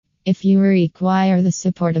If you require the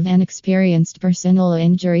support of an experienced personal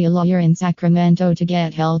injury lawyer in Sacramento to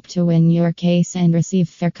get help to win your case and receive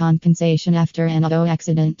fair compensation after an auto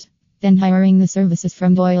accident, then hiring the services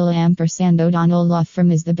from Boyle Ampersand O'Donnell Law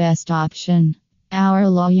Firm is the best option. Our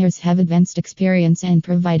lawyers have advanced experience and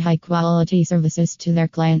provide high quality services to their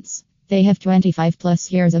clients. They have 25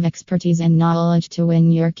 plus years of expertise and knowledge to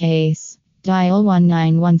win your case. Dial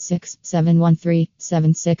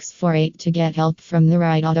 1-916-713-7648 to get help from the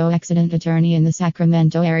right auto accident attorney in the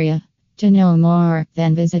Sacramento area. To know more,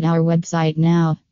 then visit our website now.